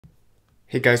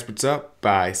Hey guys, what's up?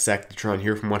 Sectatron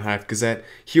here from One Hive Gazette,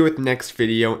 here with the next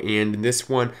video, and in this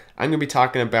one, I'm going to be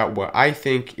talking about what I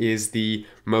think is the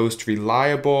most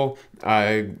reliable,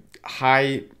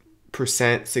 high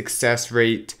percent success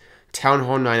rate Town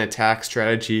Hall 9 attack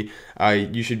strategy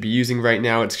you should be using right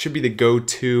now. It should be the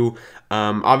go-to.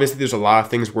 Obviously, there's a lot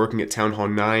of things working at Town Hall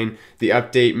 9. The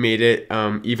update made it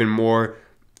even more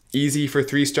easy for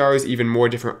 3 stars, even more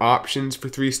different options for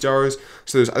 3 stars.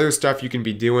 So there's other stuff you can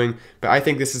be doing, but I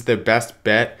think this is the best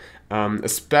bet,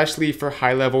 especially for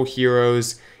high-level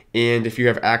heroes. And if you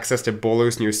have access to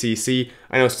bowlers in your CC,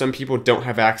 I know some people don't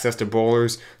have access to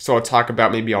bowlers, so I'll talk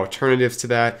about maybe alternatives to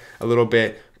that a little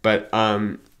bit. But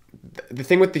the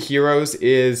thing with the heroes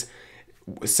is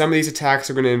some of these attacks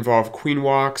are going to involve queen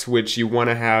walks, which you want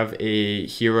to have a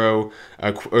hero,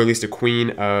 or at least a queen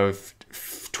of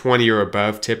 20 or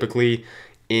above typically.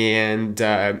 And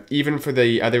even for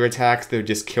the other attacks, they're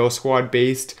just kill squad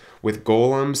based with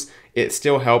golems. It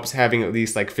still helps having at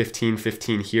least like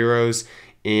 15 heroes.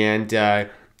 And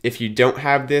if you don't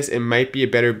have this, it might be a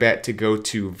better bet to go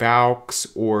to Valks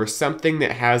or something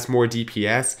that has more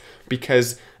DPS,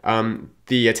 because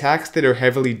the attacks that are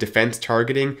heavily defense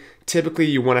targeting, typically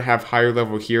you want to have higher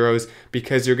level heroes,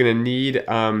 because you're going to need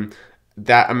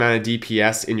that amount of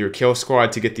DPS in your kill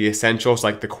squad to get the essentials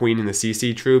like the queen and the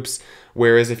CC troops.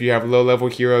 Whereas if you have low level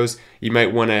heroes, you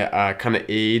might want to kind of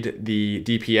aid the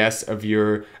DPS of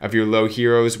your low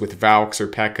heroes with Valks or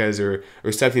P.E.K.K.A.s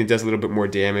or something that does a little bit more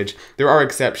damage. There are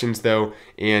exceptions though,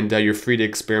 and you're free to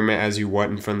experiment as you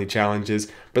want in friendly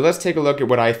challenges. But let's take a look at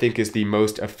what I think is the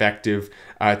most effective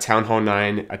Town Hall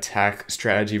 9 attack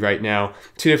strategy right now.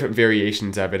 2 different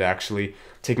variations of it actually.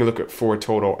 Taking a look at 4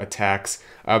 total attacks.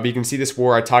 But you can see this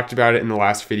war, I talked about it in the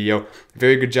last video.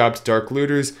 Very good job to Dark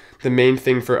Looters. The main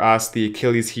thing for us, the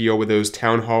Achilles heel with those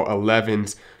Town Hall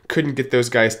 11s, couldn't get those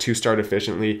guys 2-starred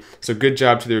efficiently. So good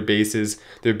job to their bases,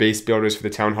 their base builders for the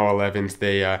Town Hall 11s.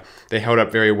 They held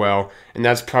up very well, and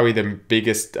that's probably the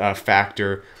biggest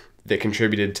factor that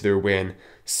contributed to their win.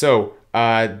 So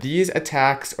these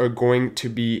attacks are going to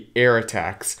be air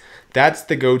attacks. That's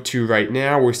the go-to right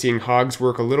now. We're seeing hogs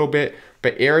work a little bit,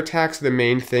 but air attacks are the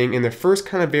main thing. And the first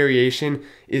kind of variation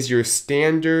is your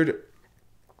standard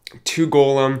 2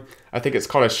 golem. I think it's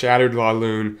called a Shattered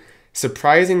LaLoon.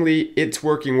 Surprisingly, it's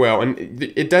working well. And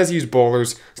it does use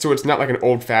bowlers, so it's not like an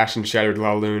old-fashioned Shattered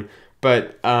LaLoon.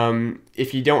 But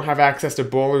if you don't have access to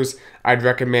bowlers, I'd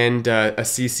recommend a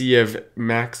CC of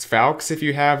max Valks if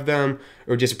you have them,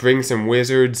 or just bring some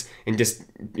wizards and just,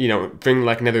 bring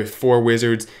like another 4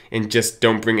 wizards and just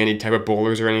don't bring any type of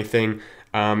bowlers or anything.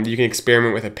 You can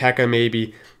experiment with a P.E.K.K.A.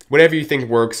 maybe. Whatever you think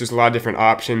works, there's a lot of different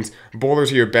options.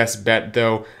 Bowlers are your best bet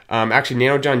though. Actually,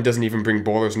 Nanojohn doesn't even bring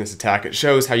bowlers in this attack. It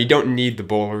shows how you don't need the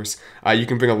bowlers. You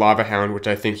can bring a Lava Hound, which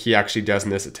I think he actually does in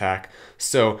this attack.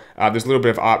 So there's a little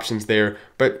bit of options there.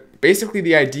 But basically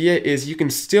the idea is you can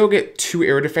still get 2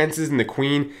 air defenses in the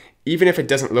queen, even if it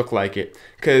doesn't look like it.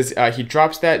 Because he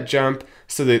drops that jump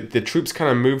so that the troops kind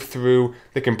of move through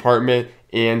the compartment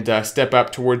and step up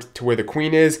to where the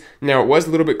queen is. Now, it was a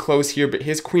little bit close here, but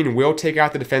his queen will take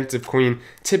out the defensive queen.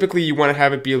 Typically, you want to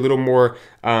have it be a little more,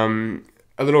 a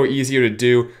little easier to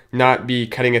do, not be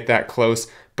cutting it that close.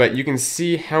 But you can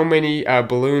see how many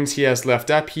balloons he has left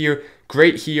up here.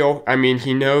 Great heal. I mean,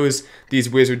 he knows these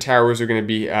wizard towers are going to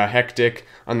be hectic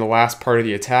on the last part of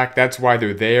the attack. That's why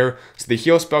they're there. So the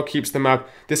heal spell keeps them up.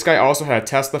 This guy also had a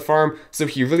Tesla farm, so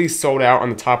he really sold out on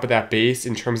the top of that base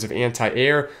in terms of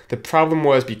anti-air. The problem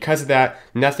was, because of that,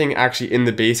 nothing actually in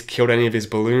the base killed any of his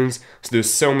balloons. So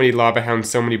there's so many Lava Hounds,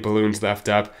 so many balloons left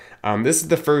up. This is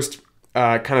the first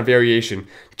kind of variation.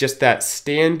 Just that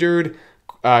standard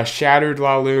Shattered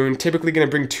LaLoon, typically going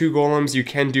to bring 2 golems. You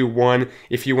can do 1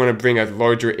 if you want to bring a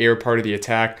larger air part of the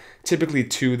attack. Typically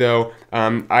 2 though.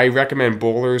 I recommend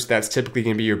bowlers. That's typically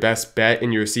going to be your best bet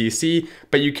in your CC,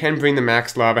 but you can bring the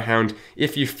max Lava Hound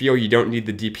if you feel you don't need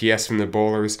the DPS from the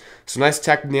bowlers. So nice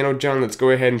attack, Nanojohn. Let's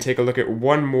go ahead and take a look at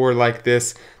 1 more like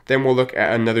this. Then we'll look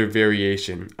at another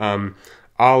variation.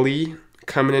 Ali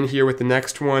coming in here with the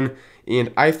next one,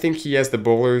 and I think he has the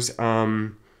bowlers.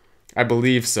 I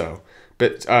believe so.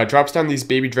 But drops down these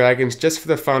baby dragons just for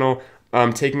the funnel,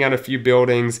 taking out a few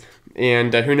buildings,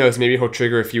 and who knows, maybe he'll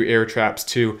trigger a few air traps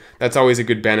too. That's always a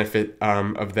good benefit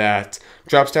of that.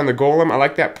 Drops down the golem. I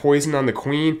like that poison on the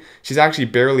queen. She's actually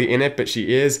barely in it, but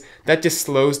she is. That just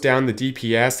slows down the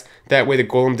DPS. That way the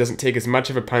golem doesn't take as much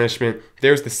of a punishment.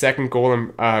 There's the second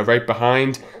golem right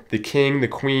behind the king, the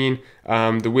queen,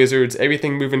 the wizards,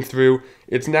 everything moving through.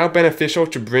 It's now beneficial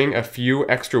to bring a few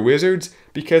extra wizards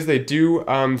because they do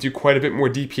quite a bit more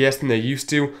DPS than they used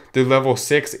to. They're level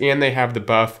 6 and they have the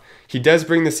buff. He does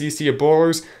bring the CC of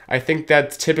bowlers. I think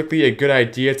that's typically a good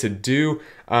idea to do.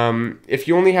 If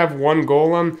you only have one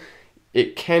golem,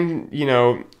 it can,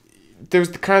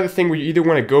 there's the kind of the thing where you either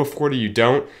want to go for it or you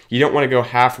don't. You don't want to go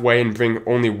halfway and bring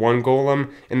only one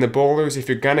golem. And the bowlers, if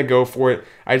you're going to go for it,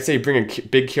 I'd say bring a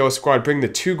big kill squad. Bring the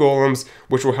 2 golems,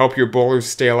 which will help your bowlers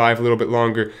stay alive a little bit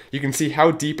longer. You can see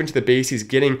how deep into the base he's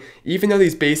getting. Even though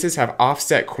these bases have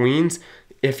offset queens,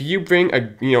 if you bring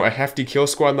a hefty kill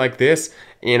squad like this,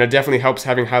 and it definitely helps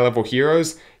having high-level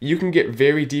heroes, you can get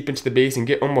very deep into the base and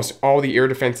get almost all the air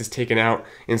defenses taken out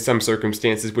in some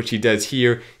circumstances, which he does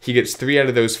here. He gets 3 out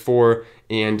of those 4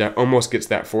 and almost gets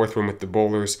that 4th one with the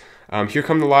bowlers. Here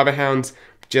come the Lava Hounds,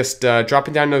 just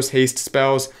dropping down those haste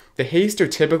spells. The haste are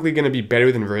typically going to be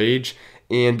better than rage,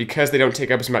 and because they don't take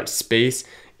up as much space,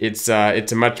 it's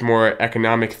a much more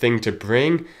economic thing to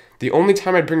bring. The only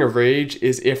time I'd bring a rage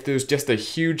is if there's just a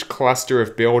huge cluster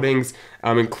of buildings,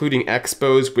 including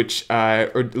expos, which are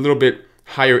a little bit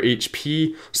higher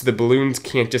HP, so the balloons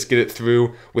can't just get it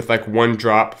through with like 1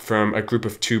 drop from a group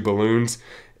of 2 balloons.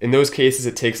 In those cases,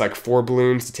 it takes like 4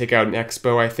 balloons to take out an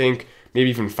expo, I think,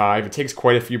 maybe even 5. It takes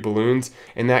quite a few balloons.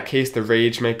 In that case, the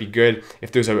rage might be good.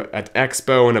 If there's an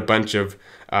expo and a bunch of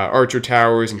archer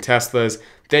towers and Teslas,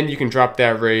 then you can drop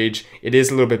that rage. It is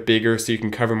a little bit bigger, so you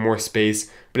can cover more space.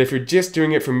 But if you're just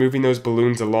doing it for moving those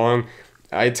balloons along,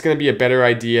 it's going to be a better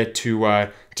idea to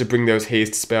bring those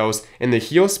haste spells. And the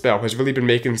heal spell has really been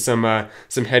making some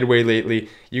headway lately.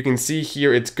 You can see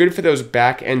here it's good for those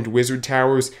back end wizard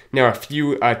towers. Now a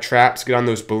few traps get on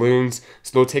those balloons,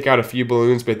 so they'll take out a few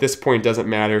balloons, but at this point it doesn't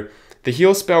matter. The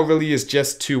heal spell really is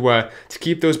just to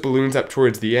keep those balloons up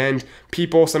towards the end.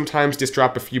 People sometimes just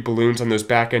drop a few balloons on those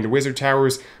back-end wizard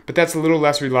towers, but that's a little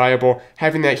less reliable.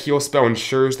 Having that heal spell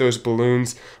ensures those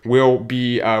balloons will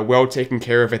be well taken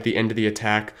care of at the end of the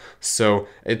attack, so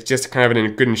it's just kind of a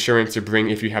good insurance to bring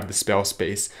if you have the spell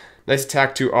space. Nice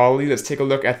attack to Ollie. Let's take a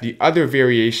look at the other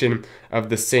variation of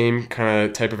the same kind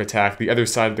of type of attack, the other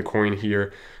side of the coin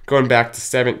here. Going back to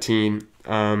 17,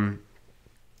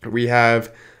 we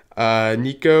have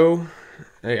Nico,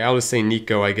 I'll just say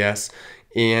Nico, I guess,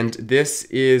 and this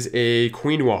is a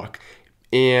queen walk,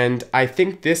 and I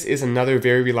think this is another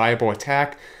very reliable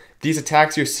attack. These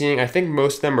attacks you're seeing, I think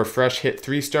most of them are fresh hit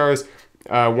 3 stars.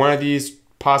 One of these,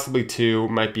 possibly 2,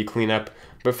 might be cleanup,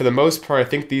 but for the most part, I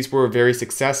think these were very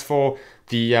successful.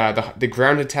 The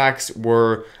ground attacks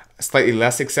were slightly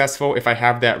less successful, if I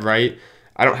have that right.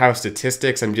 I don't have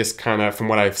statistics, I'm just kind of from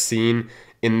what I've seen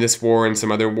in this war and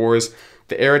some other wars.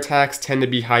 The air attacks tend to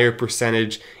be higher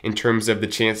percentage in terms of the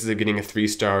chances of getting a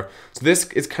 3-star. So this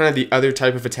is kind of the other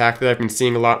type of attack that I've been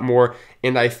seeing a lot more,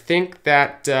 and I think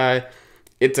that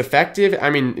it's effective.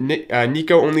 I mean,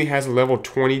 Nico only has a level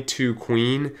 22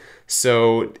 queen,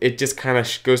 so it just kind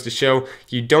of goes to show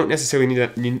you don't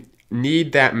necessarily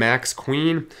need that max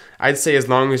queen. I'd say as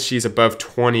long as she's above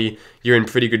 20, you're in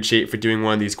pretty good shape for doing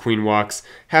one of these queen walks.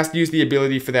 Has to use the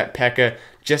ability for that P.E.K.K.A.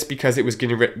 just because it was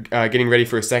getting ready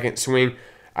for a second swing.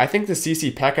 I think the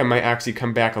CC P.E.K.K.A. might actually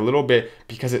come back a little bit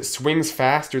because it swings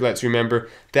faster. Let's remember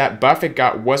that buff it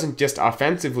got wasn't just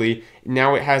offensively.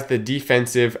 Now it has the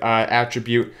defensive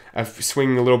attribute of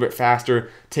swinging a little bit faster,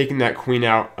 taking that queen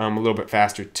out a little bit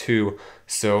faster too.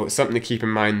 So something to keep in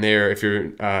mind there if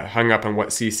you're hung up on what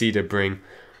CC to bring.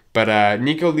 But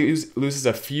Nico loses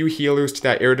a few healers to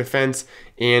that air defense,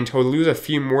 and he'll lose a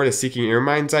few more to Seeking Air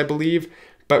Mines, I believe.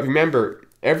 But remember,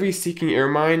 every Seeking Air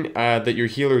Mine that your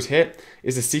healers hit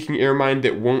is a Seeking Air Mine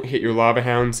that won't hit your Lava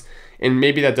Hounds. And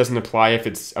maybe that doesn't apply if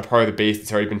it's a part of the base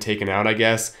that's already been taken out, I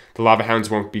guess. The Lava Hounds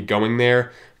won't be going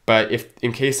there. But if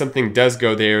in case something does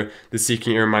go there, the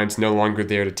Seeking Air Mine's no longer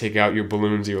there to take out your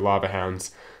balloons or your Lava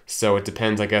Hounds. So it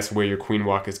depends, I guess, where your queen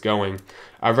walk is going.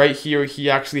 Right here, he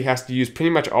actually has to use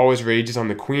pretty much all his rages on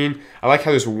the queen. I like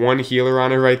how there's one healer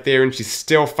on her right there, and she's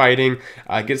still fighting.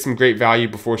 Gets some great value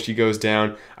before she goes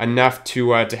down. Enough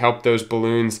to help those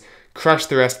balloons crush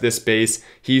the rest of this base.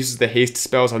 He uses the haste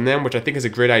spells on them, which I think is a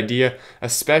great idea,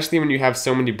 especially when you have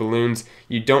so many balloons.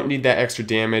 You don't need that extra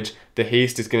damage. The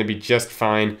haste is going to be just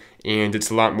fine, and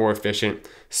it's a lot more efficient.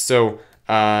 So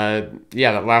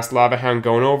yeah, that last Lava Hound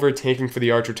going over, taking for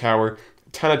the Archer Tower.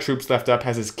 Ton of troops left up,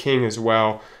 has his king as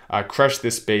well. Crush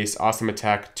this base, awesome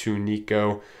attack to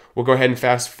Nico. We'll go ahead and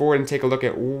fast forward and take a look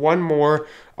at one more.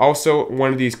 Also,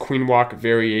 one of these Queen Walk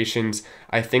variations.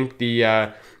 I think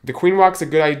the Queen Walk's a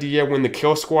good idea when the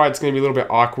kill squad's going to be a little bit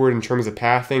awkward in terms of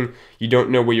pathing. You don't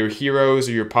know where your heroes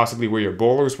or possibly where your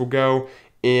bowlers will go.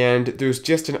 and there's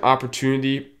just an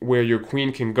opportunity where your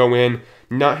queen can go in,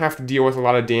 not have to deal with a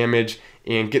lot of damage,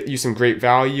 and get you some great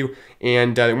value.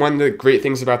 And one of the great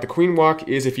things about the queen walk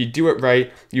is if you do it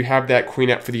right, you have that queen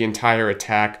up for the entire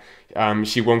attack.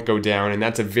 She won't go down, and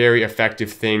that's a very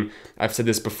effective thing. I've said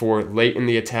this before, late in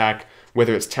the attack,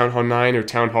 whether it's Town Hall 9 or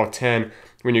Town Hall 10,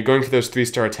 when you're going for those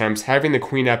 3-star attempts, having the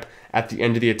queen up at the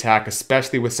end of the attack,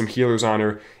 especially with some healers on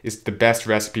her, is the best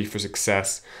recipe for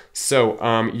success. So,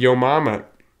 Yo Mama,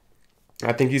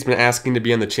 I think he's been asking to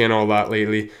be on the channel a lot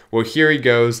lately. Well, here he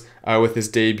goes with his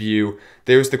debut.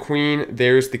 There's the queen,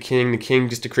 there's the king. The king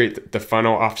just to create the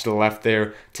funnel off to the left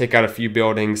there, take out a few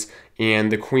buildings,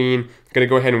 and the queen, gonna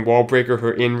go ahead and wall breaker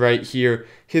her in right here.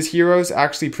 His hero's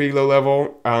actually pretty low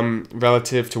level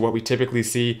relative to what we typically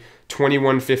see,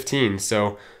 2115,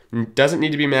 so doesn't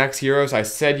need to be max heroes. I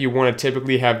said you want to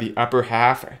typically have the upper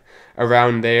half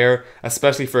around there,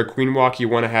 especially for a queen walk. You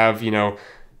want to have, you know,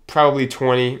 probably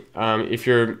 20. If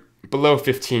you're below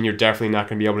 15, you're definitely not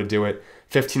going to be able to do it.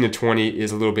 15 to 20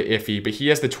 is a little bit iffy, but he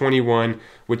has the 21,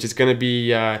 which is going to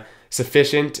be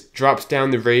sufficient. Drops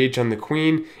down the rage on the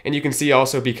queen, and you can see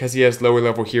also because he has lower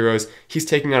level heroes, he's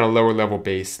taking on a lower level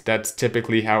base. That's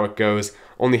typically how it goes.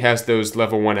 Only has those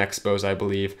level 1 expos, I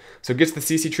believe. So gets the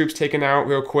CC troops taken out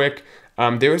real quick.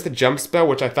 There was the jump spell,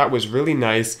 which I thought was really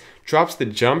nice. Drops the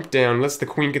jump down, lets the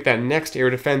queen get that next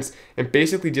air defense, and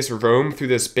basically just roam through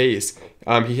this base.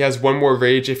 He has one more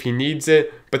rage if he needs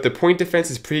it, but the point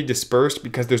defense is pretty dispersed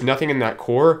because there's nothing in that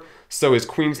core, so his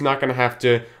queen's not going to have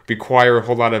to require a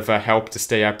whole lot of help to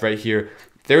stay up right here.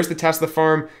 There's the Tesla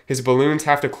farm. His balloons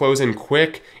have to close in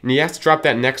quick, and he has to drop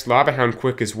that next Lava Hound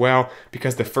quick as well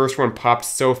because the first one pops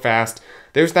so fast.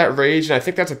 There's that rage, and I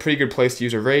think that's a pretty good place to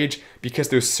use a rage because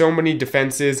there's so many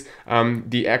defenses.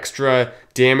 The extra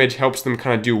damage helps them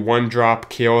kind of do one-drop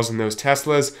kills in those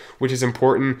Teslas, which is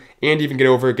important, and even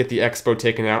get the Expo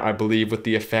taken out, I believe, with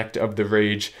the effect of the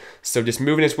rage. So just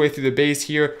moving his way through the base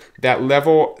here. That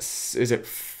level,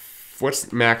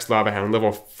 what's max Lava Hound?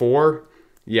 Level 4?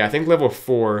 Yeah, I think level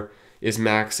 4 is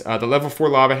max. The level 4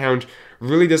 Lava Hound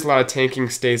really does a lot of tanking,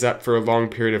 stays up for a long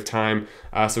period of time,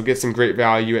 so get some great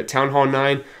value. At Town Hall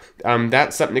 9,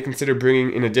 that's something to consider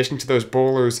bringing in addition to those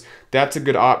bowlers. That's a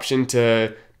good option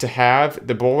to have.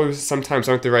 The bowlers sometimes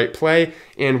aren't the right play,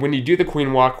 and when you do the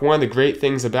queen walk, one of the great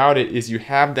things about it is you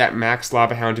have that max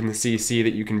Lava Hound in the CC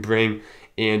that you can bring,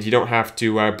 and you don't have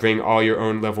to bring all your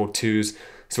own level 2s.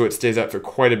 So it stays up for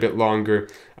quite a bit longer.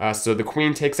 So the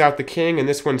queen takes out the king, and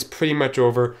this one's pretty much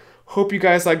over. Hope you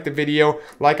guys liked the video.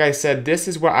 Like I said, this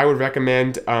is what I would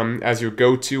recommend as your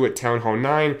go-to at Town Hall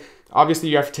 9. Obviously,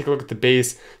 you have to take a look at the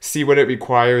base, see what it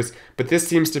requires, but this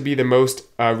seems to be the most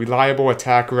reliable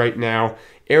attack right now.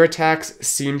 Air attacks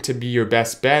seem to be your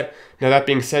best bet. Now that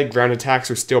being said, ground attacks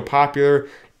are still popular,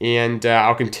 and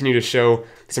I'll continue to show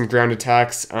some ground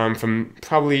attacks from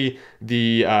probably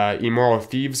the Immoral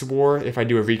Thieves War, if I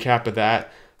do a recap of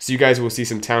that. So you guys will see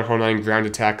some Town Hall 9 ground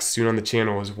attacks soon on the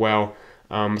channel as well.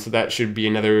 So that should be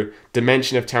another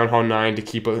dimension of Town Hall 9 to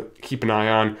keep an eye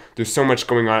on. There's so much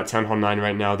going on at Town Hall 9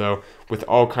 right now, though, with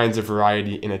all kinds of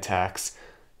variety in attacks.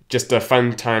 Just a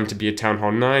fun time to be at Town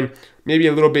Hall 9. Maybe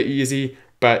a little bit easy,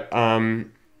 but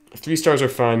 3 stars are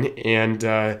fun,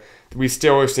 and we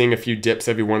still are seeing a few dips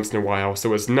every once in a while,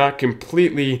 so it's not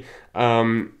completely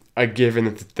a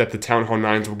given that the Town Hall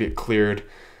 9s will get cleared.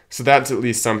 So that's at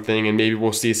least something, and maybe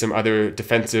we'll see some other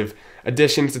defensive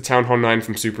additions to Town Hall 9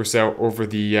 from Supercell over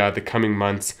the coming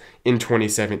months in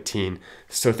 2017.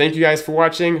 So thank you guys for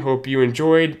watching. Hope you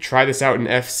enjoyed. Try this out in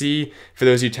FC for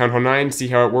those of you Town Hall 9. See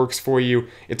how it works for you.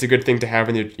 It's a good thing to have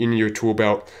in your tool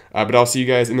belt. But I'll see you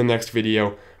guys in the next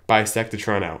video. Bye,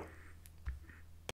 Sectatron out.